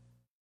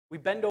 We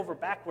bend over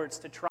backwards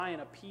to try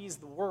and appease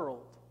the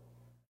world.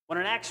 When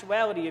in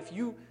actuality, if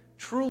you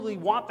truly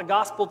want the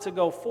gospel to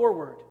go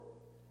forward,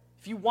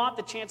 if you want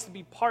the chance to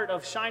be part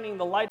of shining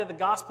the light of the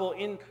gospel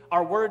in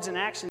our words and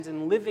actions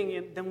and living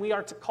in, then we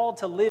are called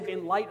to live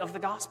in light of the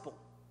gospel.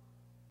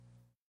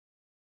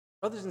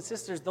 Brothers and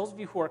sisters, those of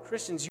you who are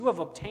Christians, you have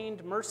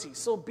obtained mercy.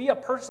 So be a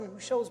person who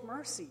shows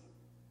mercy.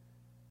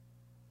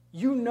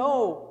 You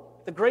know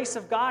the grace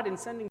of God in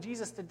sending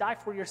Jesus to die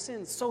for your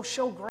sins, so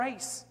show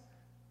grace.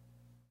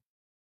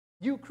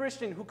 You,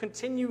 Christian, who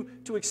continue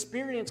to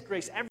experience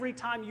grace every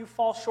time you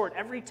fall short,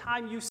 every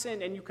time you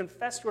sin and you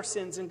confess your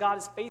sins, and God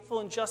is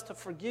faithful and just to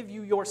forgive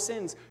you your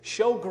sins,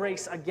 show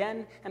grace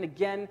again and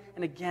again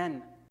and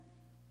again.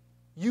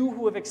 You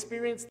who have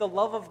experienced the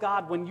love of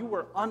God when you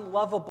were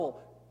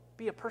unlovable,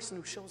 be a person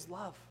who shows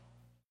love.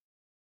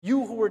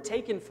 You who were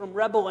taken from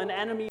rebel and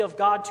enemy of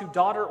God to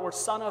daughter or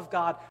son of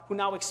God, who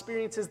now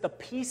experiences the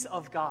peace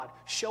of God,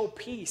 show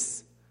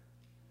peace.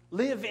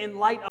 Live in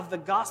light of the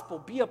gospel.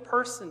 Be a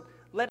person.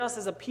 Let us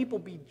as a people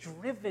be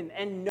driven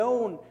and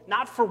known,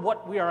 not for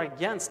what we are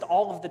against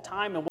all of the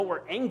time and what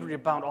we're angry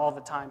about all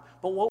the time,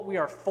 but what we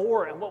are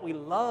for and what we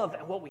love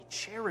and what we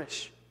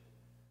cherish.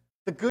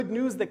 The good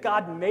news that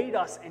God made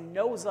us and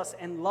knows us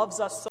and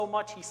loves us so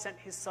much, he sent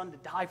his son to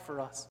die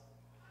for us.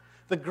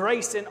 The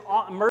grace and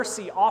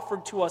mercy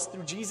offered to us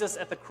through Jesus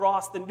at the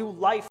cross, the new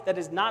life that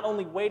is not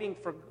only waiting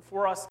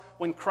for us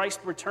when Christ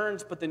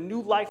returns, but the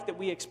new life that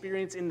we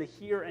experience in the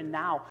here and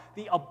now,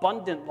 the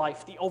abundant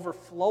life, the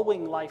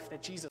overflowing life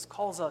that Jesus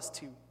calls us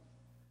to.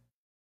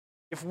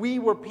 If we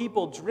were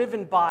people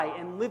driven by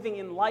and living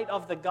in light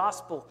of the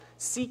gospel,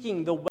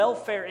 seeking the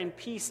welfare and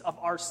peace of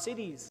our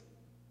cities,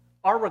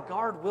 our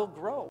regard will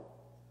grow.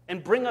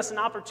 and bring us an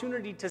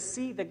opportunity to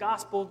see the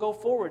gospel go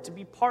forward, to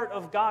be part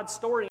of God's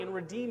story in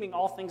redeeming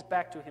all things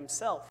back to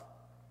himself.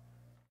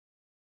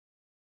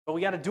 But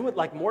we got to do it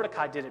like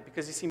Mordecai did it,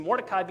 because you see,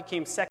 Mordecai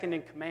became second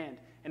in command,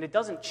 and it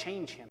doesn't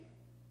change him.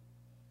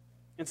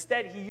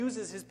 Instead, he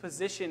uses his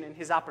position and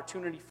his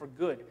opportunity for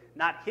good,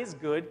 not his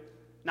good,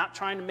 not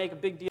trying to make a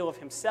big deal of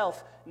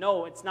himself.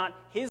 No, it's not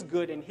his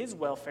good and his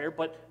welfare,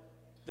 but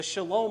the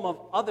shalom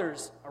of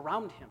others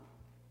around him.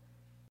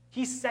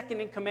 He's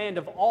second in command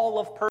of all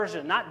of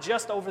Persia, not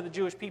just over the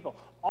Jewish people,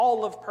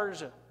 all of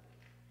Persia.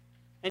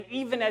 And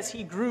even as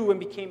he grew and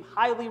became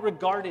highly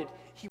regarded,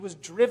 he was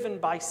driven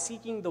by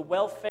seeking the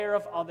welfare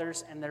of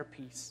others and their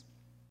peace.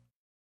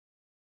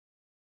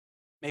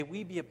 May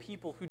we be a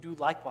people who do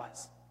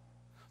likewise,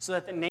 so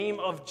that the name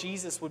of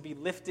Jesus would be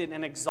lifted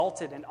and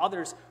exalted, and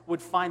others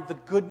would find the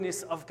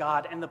goodness of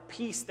God and the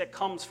peace that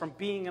comes from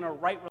being in a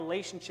right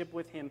relationship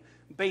with him,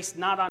 based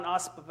not on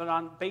us,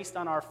 but based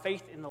on our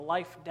faith in the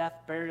life, death,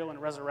 burial,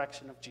 and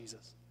resurrection of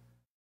Jesus.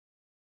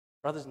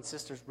 Brothers and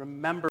sisters,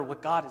 remember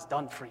what God has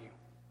done for you.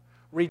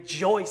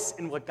 Rejoice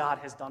in what God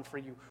has done for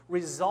you.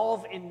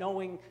 Resolve in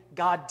knowing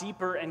God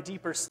deeper and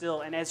deeper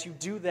still. And as you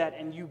do that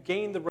and you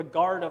gain the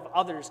regard of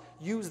others,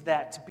 use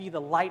that to be the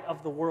light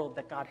of the world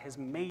that God has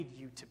made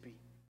you to be.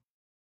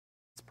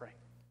 Let's pray.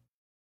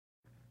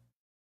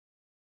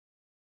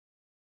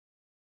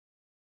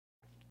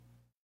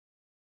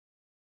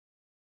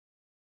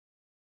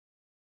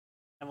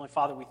 Heavenly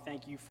Father, we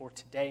thank you for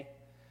today,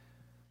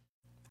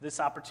 for this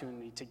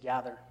opportunity to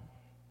gather.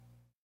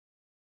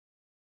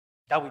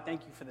 God, we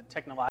thank you for the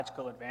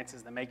technological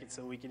advances that make it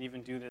so we can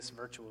even do this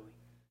virtually.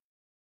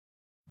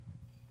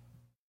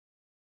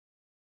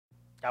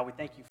 God, we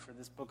thank you for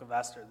this book of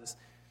Esther, this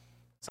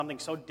something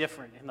so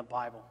different in the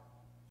Bible.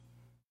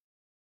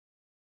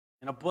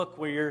 In a book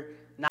where you're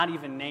not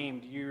even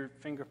named, your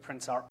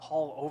fingerprints are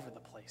all over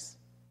the place.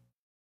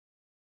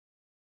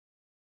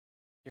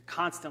 You're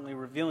constantly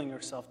revealing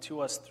yourself to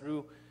us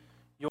through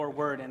your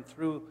word and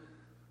through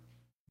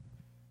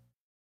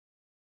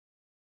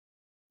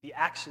the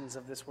actions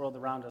of this world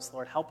around us.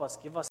 Lord, help us,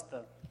 give us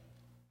the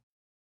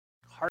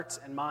hearts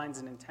and minds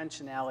and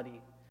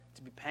intentionality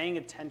to be paying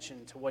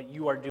attention to what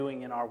you are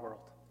doing in our world.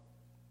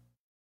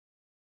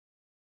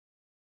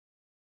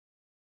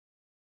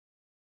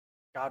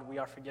 God, we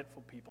are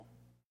forgetful people.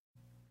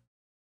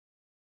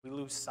 We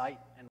lose sight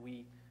and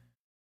we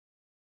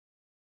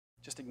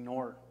just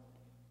ignore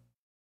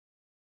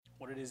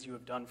what it is you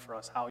have done for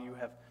us, how you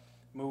have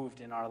moved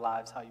in our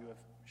lives, how you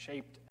have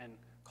shaped and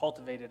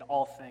cultivated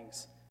all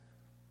things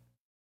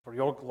for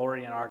your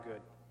glory and our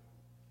good.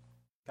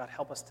 God,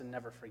 help us to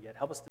never forget.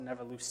 Help us to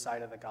never lose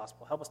sight of the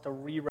gospel. Help us to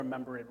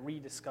re-remember it,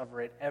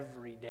 rediscover it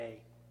every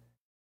day.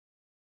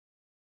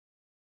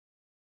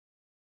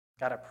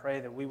 God, I pray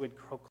that we would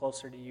grow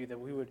closer to you, that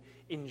we would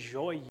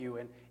enjoy you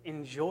and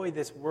enjoy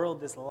this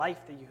world, this life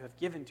that you have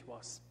given to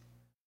us.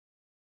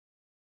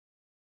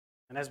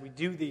 And as we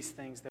do these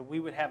things, that we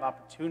would have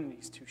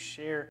opportunities to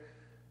share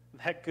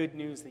that good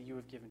news that you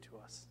have given to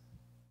us.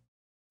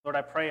 Lord,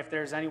 I pray if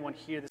there's anyone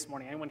here this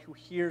morning, anyone who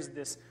hears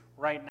this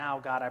right now,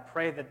 God, I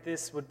pray that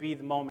this would be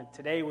the moment.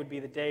 Today would be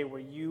the day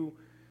where you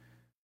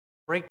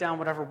break down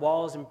whatever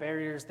walls and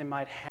barriers they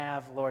might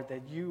have, Lord,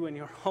 that you and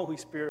your Holy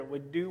Spirit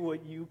would do what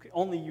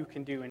only you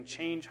can do and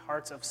change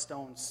hearts of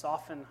stone,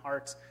 soften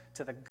hearts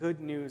to the good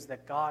news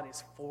that God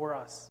is for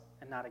us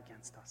and not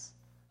against us.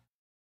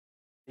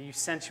 That you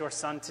sent your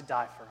Son to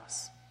die for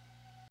us.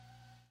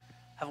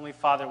 Heavenly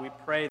Father, we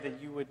pray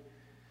that you would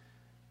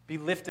be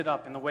lifted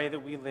up in the way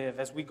that we live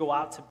as we go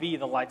out to be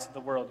the lights of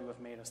the world you have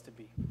made us to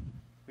be.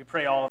 We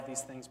pray all of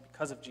these things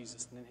because of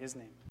Jesus and in his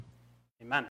name. Amen.